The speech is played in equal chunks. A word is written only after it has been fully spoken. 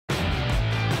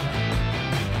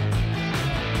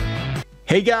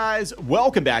Hey guys,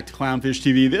 welcome back to Clownfish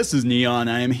TV. This is Kneon.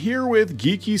 I am here with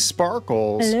Geeky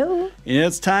Sparkles. Hello. And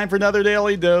it's time for another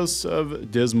daily dose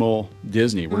of dismal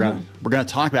Disney. We're gonna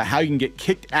talk about how you can get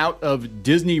kicked out of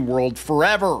Disney World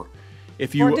forever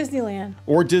if you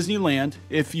or Disneyland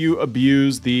if you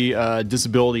abuse the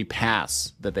disability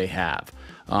pass that they have.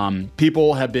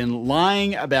 People have been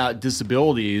lying about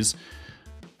disabilities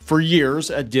for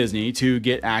years at Disney to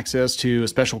get access to a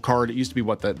special card. It used to be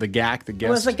what, the GAC, the guest.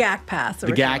 It was the GAC pass. The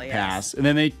GAC pass, and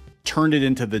then they turned it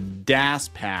into the DAS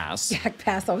pass. GAC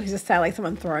pass always just sound like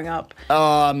someone throwing up.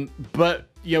 But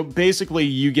you know, basically,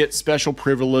 you get special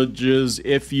privileges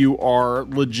if you are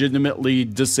legitimately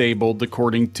disabled,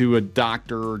 according to a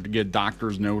doctor, or to get a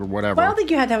doctor's note or whatever. Well, I don't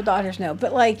think you had to have a doctor's note,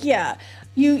 but like, yeah,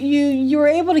 you were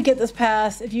able to get this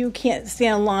pass if you can't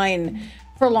stand in line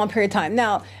for a long period of time.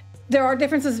 Now, there are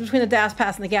differences between the DAS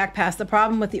pass and the GAC pass. The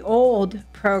problem with the old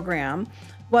program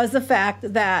was the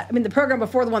fact that, I mean, the program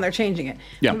before the one they're changing it,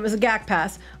 yeah, it was a GAC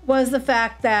pass, was the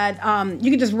fact that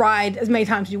you could just ride as many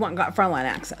times as you want and got frontline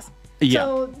access. Yeah.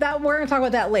 So that we're going to talk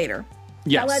about that later.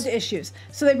 Yes. That led to issues.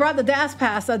 So they brought the DAS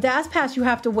pass. The DAS pass, you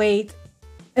have to wait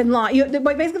in line.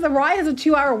 Basically, the ride has a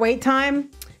 2-hour wait time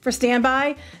for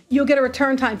standby. You'll get a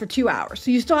return time for 2 hours.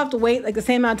 So you still have to wait like the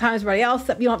same amount of time as everybody else,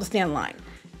 except you don't have to stand in line.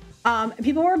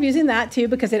 People were abusing that too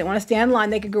because they didn't want to stand in line.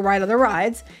 They could go ride other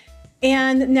rides.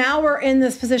 And now we're in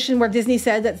this position where Disney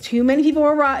said that too many people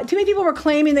were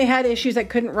claiming they had issues that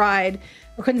couldn't ride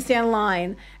or couldn't stand in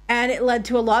line. And it led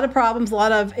to a lot of problems, a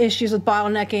lot of issues with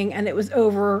bottlenecking, and it was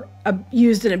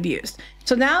used and abused.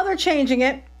 So now they're changing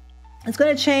it. It's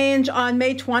going to change on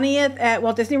May 20th at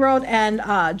Walt Disney World and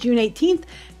June 18th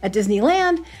at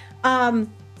Disneyland.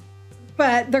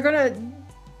 But they're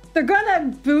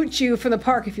gonna boot you from the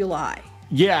park if you lie.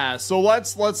 Yeah, so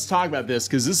let's talk about this,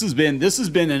 because this has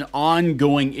been an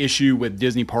ongoing issue with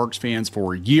Disney Parks fans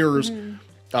for years.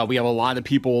 We have a lot of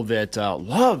people that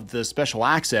love the special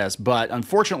access, but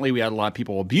unfortunately we had a lot of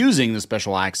people abusing the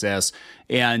special access,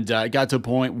 and it got to a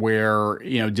point where,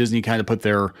 you know, Disney kind of put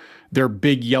their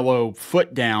big yellow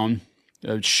foot down.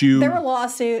 There were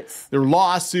lawsuits. There were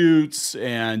lawsuits,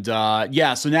 and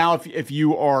yeah. So now, if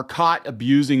you are caught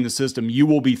abusing the system, you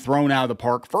will be thrown out of the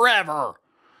park forever.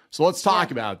 So let's talk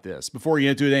about this. Before you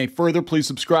get into it any further, please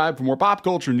subscribe for more pop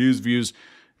culture news, views,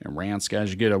 and rants,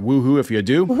 guys. You get a woohoo if you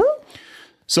do. Woohoo!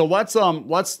 So let's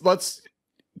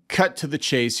cut to the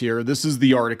chase here. This is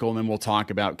the article, and then we'll talk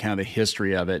about kind of the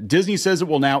history of it. Disney says it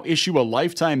will now issue a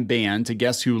lifetime ban to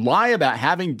guests who lie about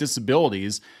having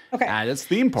disabilities at its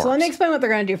theme parks. So let me explain what they're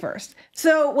going to do first.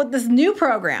 So with this new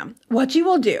program, what you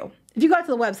will do, if you go to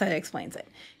the website, it explains it.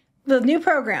 The new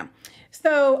program.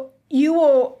 So you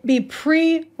will be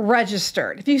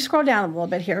pre-registered. If you scroll down a little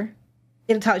bit here,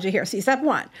 it tells you here. See, step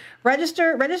 1,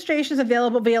 registration is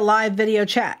available via live video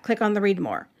chat. Click on the read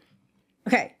more.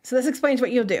 Okay, so this explains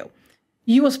what you'll do.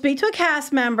 You will speak to a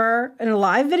cast member in a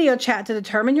live video chat to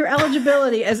determine your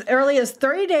eligibility as early as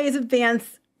 30 days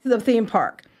advance to the theme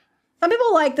park. Some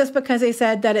people like this because they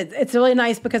said that it's really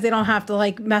nice because they don't have to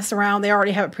like mess around. They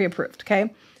already have it pre-approved,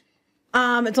 okay?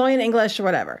 It's only in English or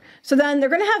whatever. So then they're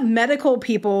going to have medical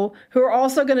people who are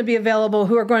also going to be available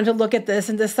who are going to look at this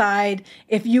and decide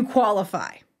if you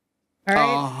qualify. All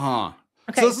right?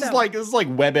 Okay, so this is like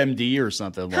WebMD or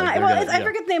something. Like I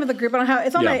forget the name of the group. I don't have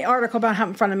it's on my article, but I don't have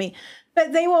it in front of me.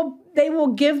 But they will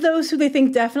give those who they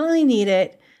think definitely need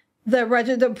it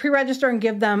the pre-register and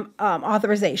give them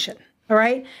authorization. All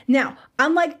right. Now,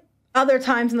 unlike other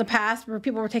times in the past where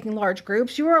people were taking large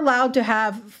groups, you were allowed to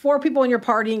have 4 people in your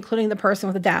party, including the person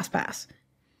with the DAS pass.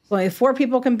 So only 4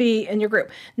 people can be in your group.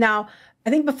 Now, I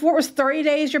think before it was 30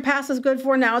 days your pass is good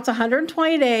for. Now it's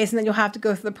 120 days, and then you'll have to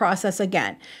go through the process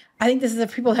again. I think this is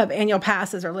if people have annual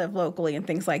passes or live locally and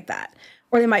things like that,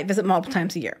 or they might visit multiple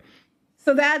times a year.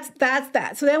 So that's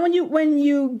that. So then when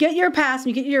you get your pass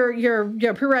and you get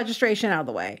your pre-registration out of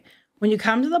the way, when you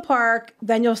come to the park,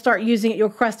 then you'll start using it. You'll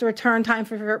request a return time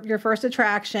for your first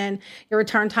attraction. Your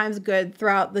return time is good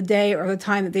throughout the day or the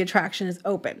time that the attraction is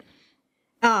open.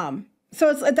 So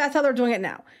that's how they're doing it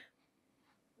now.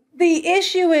 The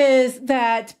issue is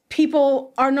that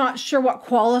people are not sure what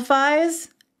qualifies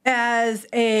as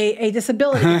a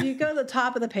disability. If you go to the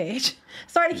top of the page,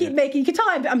 sorry to keep making, you can tell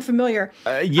I'm familiar.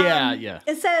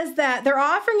 It says that they're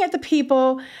offering it to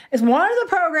people as one of the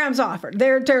programs offered.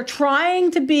 They're trying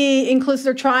to be inclusive.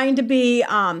 They're trying to be,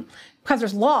 because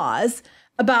there's laws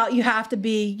about you have to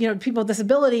be, you know, people with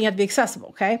disability, you have to be accessible,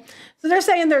 okay? So they're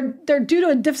saying they're due to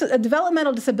a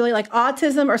developmental disability like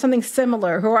autism or something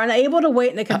similar who are unable to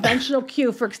wait in a conventional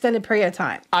queue for extended period of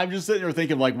time. I'm just sitting there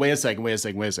thinking like, wait a second.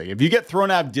 If you get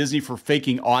thrown out of Disney for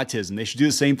faking autism, they should do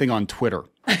the same thing on Twitter.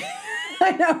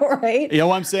 I know, right? You know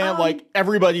what I'm saying? Like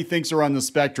everybody thinks they're on the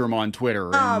spectrum on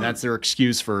Twitter, and that's their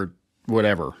excuse for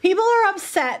whatever. People are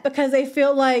upset because they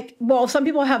feel like, well, some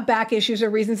people have back issues or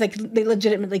reasons they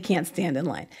legitimately can't stand in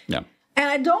line. Yeah. And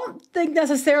I don't think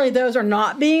necessarily those are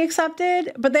not being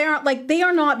accepted, but they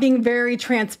are not being very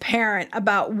transparent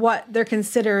about what they're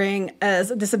considering as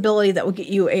a disability that will get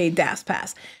you a DAS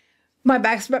pass. My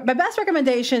best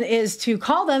recommendation is to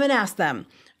call them and ask them,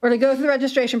 or to go through the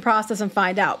registration process and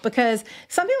find out, because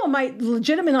some people might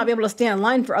legitimately not be able to stand in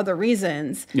line for other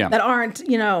reasons that aren't,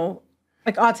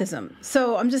 like autism.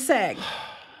 So I'm just saying.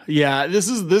 Yeah, this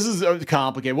is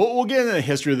complicated. We'll get into the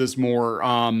history of this more.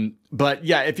 But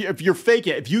yeah, if you're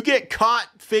faking it, if you get caught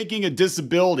faking a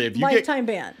disability, if you lifetime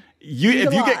ban.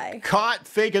 if you get caught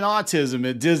faking autism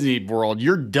at Disney World,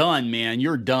 you're done, man.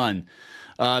 You're done.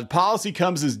 The policy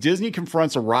comes as Disney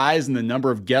confronts a rise in the number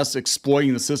of guests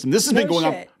exploiting the system. This has been going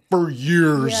on for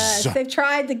years. Yes, they've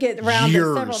tried to get around it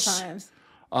several times.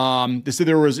 They said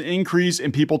there was an increase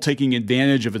in people taking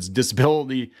advantage of its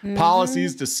disability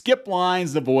policies to skip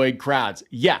lines, avoid crowds.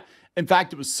 Yeah. In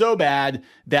fact, it was so bad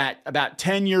that about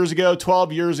 10 years ago,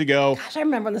 12 years ago. Gosh, I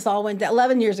remember when this all went down.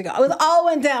 11 years ago. It all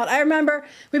went down. I remember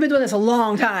we've been doing this a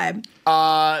long time.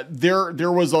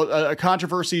 There was a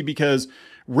controversy because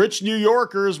rich New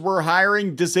Yorkers were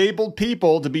hiring disabled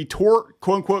people to be quote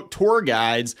unquote tour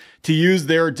guides to use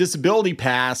their disability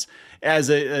pass as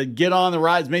a get on the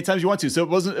ride as many times as you want to. So it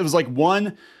was like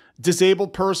one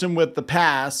disabled person with the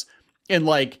pass and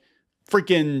like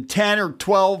freaking 10 or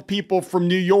 12 people from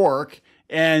New York.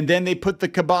 And then they put the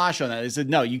kibosh on that. They said,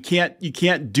 no, you can't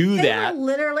do that.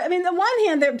 Literally, I mean, on one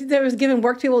hand, there was giving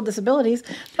work to people with disabilities,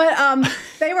 but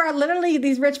they were literally,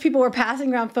 these rich people were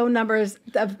passing around phone numbers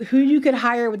of who you could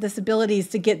hire with disabilities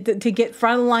to get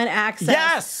frontline access.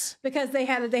 Yes, because they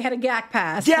had a GAC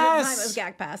pass. Yes, at the time it was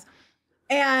GAC pass,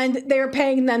 and they were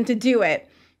paying them to do it,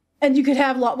 and you could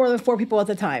have a lot more than 4 people at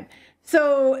the time.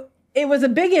 So it was a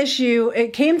big issue.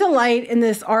 It came to light in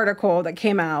this article that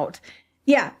came out.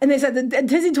 Yeah, and they said the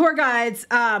Disney tour guides,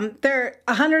 they're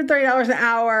 $130 an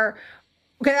hour.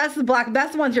 Okay, that's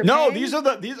the ones you're paying. No, these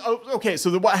are okay.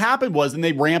 So what happened was, and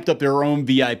they ramped up their own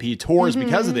VIP tours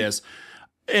because of this,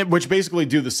 which basically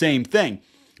do the same thing.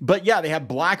 But yeah, they have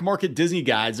black market Disney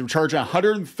guides. They're charging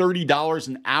 $130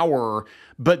 an hour,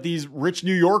 but these rich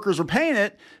New Yorkers are paying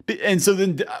it. And so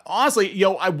then, honestly,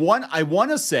 I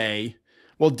want to say,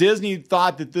 well, Disney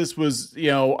thought that this was,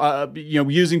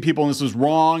 using people and this was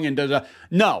wrong and da-da.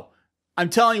 No, I'm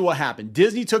telling you what happened.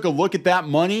 Disney took a look at that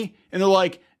money and they're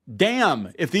like,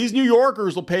 damn, if these New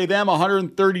Yorkers will pay them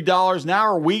 $130 an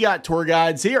hour, we got tour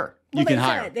guides here. You can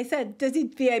hire. They said Disney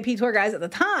VIP tour guides at the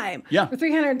time for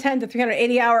 $310 to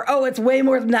 $380 an hour. Oh, it's way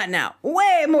more than that now.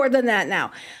 Way more than that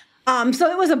now. So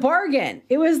it was a bargain.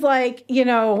 It was like,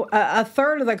 a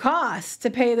third of the cost to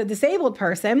pay the disabled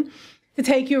person to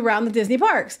take you around the Disney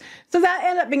parks. So that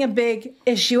ended up being a big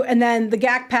issue. And then the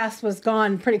GAC pass was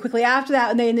gone pretty quickly after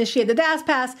that. And they initiated the DAS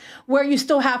pass where you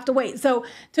still have to wait. So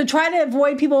to try to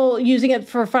avoid people using it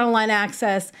for frontline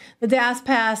access, the DAS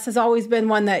pass has always been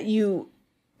one that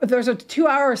if there's a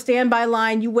 2-hour standby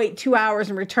line, you wait 2 hours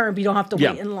and return, but you don't have to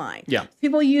wait in line. Yeah.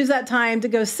 People use that time to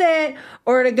go sit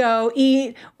or to go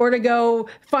eat or to go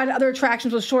find other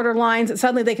attractions with shorter lines that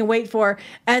suddenly they can wait for,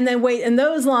 and then wait in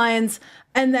those lines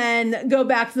and then go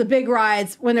back to the big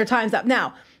rides when their time's up.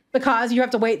 Now, because you have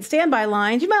to wait in standby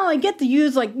lines, you might only get to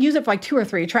use it for 2 or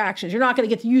 3 attractions. You're not going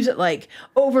to get to use it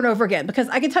over and over again, because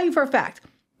I can tell you for a fact,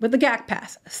 with the GAC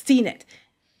pass, I've seen it.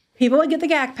 People would get the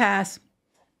GAC pass.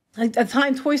 At the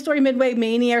time, Toy Story Midway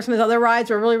Mania or some of those other rides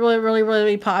were really, really, really,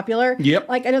 really popular. Yep.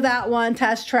 I know that one,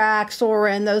 Test Track,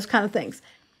 Soarin', those kind of things.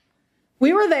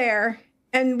 We were there,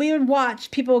 and we would watch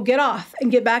people get off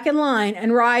and get back in line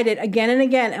and ride it again and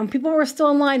again. And people were still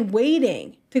in line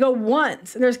waiting to go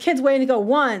once. And there's kids waiting to go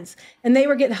once. And they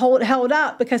were getting held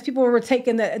up because people were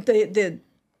taking the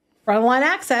front line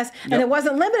access. And it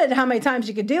wasn't limited to how many times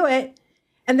you could do it.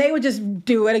 And they would just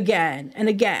do it again and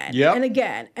again and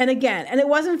again and again. And it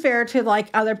wasn't fair to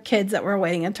other kids that were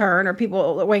waiting a turn or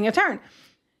people waiting a turn.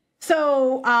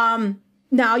 So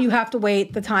now you have to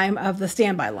wait the time of the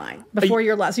standby line before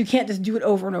you're allowed. So you can't just do it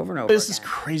over and over and over This is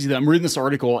crazy that I'm reading this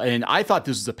article, and I thought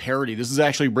this was a parody. This is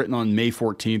actually written on May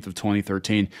 14th of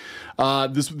 2013.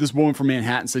 This woman from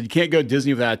Manhattan said, you can't go to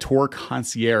Disney without a tour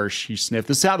concierge, she sniffed.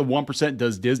 This is how the 1%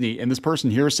 does Disney. And this person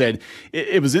here said,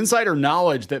 it was insider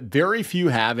knowledge that very few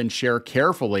have and share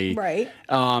carefully. Right.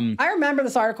 I remember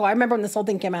this article. I remember when this whole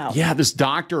thing came out. Yeah, this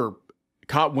doctor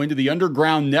caught wind of the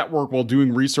underground network while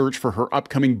doing research for her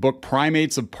upcoming book,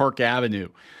 Primates of Park Avenue.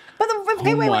 But the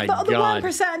Okay, wait. The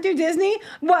 1% do Disney?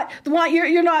 What?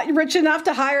 You're not rich enough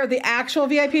to hire the actual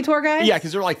VIP tour guide? Yeah,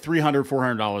 because they're like $300,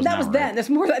 $400 That was then. Right? There's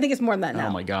more. I think it's more than that now.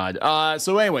 Oh my God.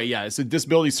 So anyway, yeah, so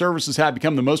disability services have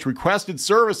become the most requested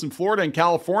service in Florida and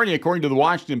California, according to the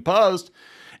Washington Post.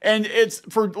 And it's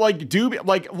for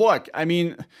look, I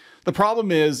mean, the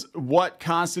problem is what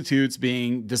constitutes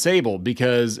being disabled,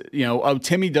 because,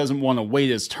 Timmy doesn't want to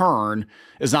wait his turn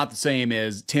is not the same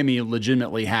as Timmy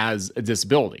legitimately has a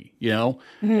disability,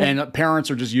 and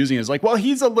parents are just using it as like, well,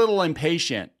 he's a little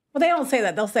impatient. Well, they don't say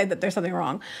that. They'll say that there's something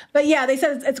wrong. But yeah, they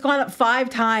said it's gone up 5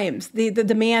 times. The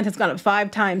demand has gone up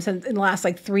 5 times in the last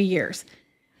 3 years.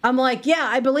 I'm like, yeah,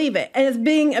 I believe it. And it's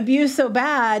being abused so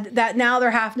bad that now they're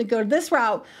having to go to this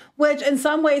route, which in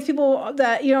some ways people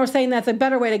that, are saying that's a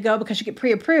better way to go because you get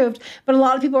pre-approved. But a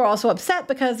lot of people are also upset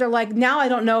because they're like, now I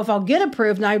don't know if I'll get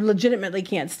approved and I legitimately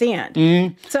can't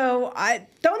stand. So I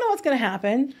don't know what's going to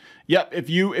happen. Yep. If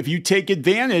you take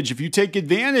advantage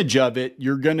of it,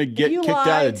 you're going to get kicked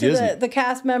out of Disney. The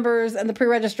cast members and the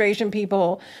pre-registration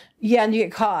people, and you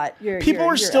get caught. People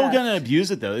are still going to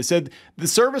abuse it, though. They said the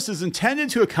service is intended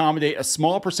to accommodate a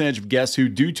small percentage of guests who,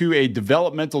 due to a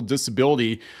developmental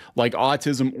disability like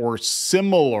autism or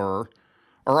similar,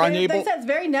 are unable. They said it's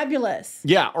very nebulous.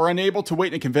 Yeah, are unable to wait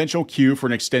in a conventional queue for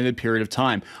an extended period of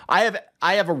time. I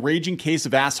have a raging case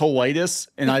of assholeitis,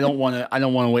 and I don't want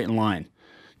to wait in line.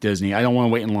 Disney, I don't want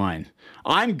to wait in line.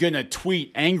 I'm gonna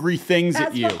tweet angry things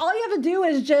at you. All you have to do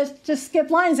is just skip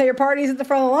lines. Say your party's at the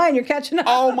front of the line. You're catching up.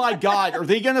 Oh my God, are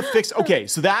they gonna fix? Okay,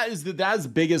 so that is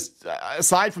the biggest.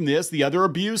 Aside from this, the other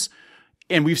abuse,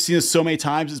 and we've seen this so many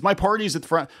times, is my party's at the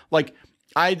front. Like,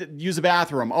 I'd use a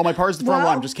bathroom. Oh, my party's at the front of the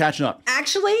line. I'm just catching up.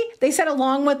 Actually, they said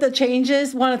along with the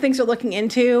changes, one of the things they're looking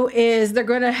into is they're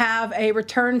going to have a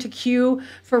return to queue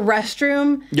for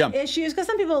restroom issues, because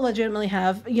some people legitimately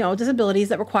have, disabilities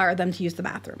that require them to use the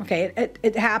bathroom. Okay,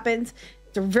 it happens.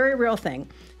 It's a very real thing.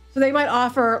 So they might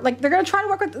offer, they're going to try to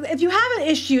work with, if you have an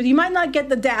issue, you might not get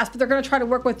the DAS, but they're going to try to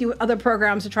work with you with other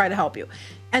programs to try to help you.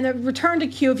 And the return to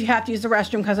queue if you have to use the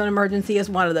restroom because of an emergency is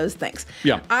one of those things.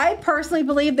 Yeah. I personally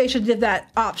believe they should give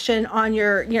that option on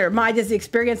your My Disney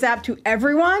Experience app to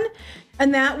everyone.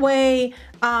 And that way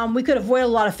we could avoid a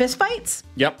lot of fistfights.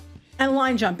 Yep. And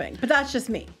line jumping. But that's just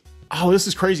me. Oh, this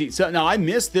is crazy. So now I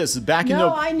missed this back in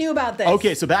No, I knew about this.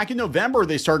 Okay, so back in November,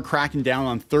 they started cracking down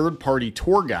on third-party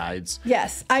tour guides.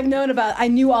 Yes, I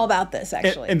knew all about this,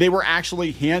 actually. And they were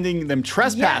actually handing them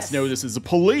trespass notices to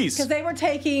police. Because they were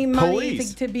taking money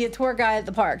to be a tour guide at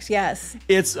the parks, yes.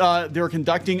 It's, they're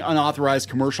conducting unauthorized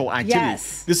commercial activity.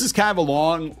 Yes. This is kind of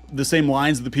along the same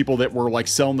lines of the people that were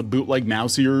selling the bootleg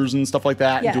mouse ears and stuff like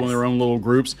that, and doing their own little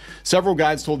groups. Several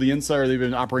guides told the Insider they've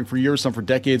been operating for years, some for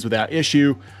decades without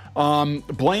issue.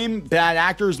 Blame bad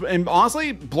actors, and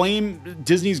honestly blame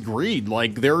Disney's greed.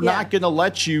 They're not going to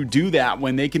let you do that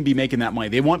when they can be making that money.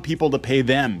 They want people to pay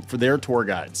them for their tour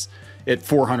guides at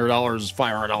 $400,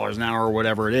 $500 an hour, or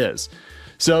whatever it is.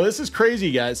 So this is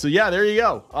crazy, guys. So yeah, there you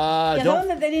go. The one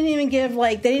that they didn't even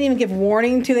give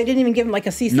warning to. They didn't even give them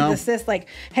a cease and desist.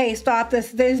 Hey, stop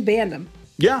this. They just banned them.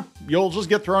 Yeah, you'll just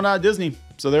get thrown out of Disney.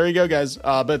 So there you go, guys.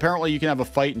 But apparently you can have a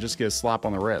fight and just get a slap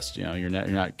on the wrist. You're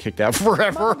not kicked out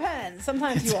forever. Well, it depends.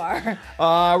 Sometimes you are.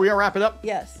 We gotta wrap it up.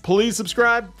 Yes. Please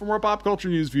subscribe for more pop culture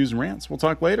news, views, and rants. We'll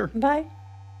talk later. Bye.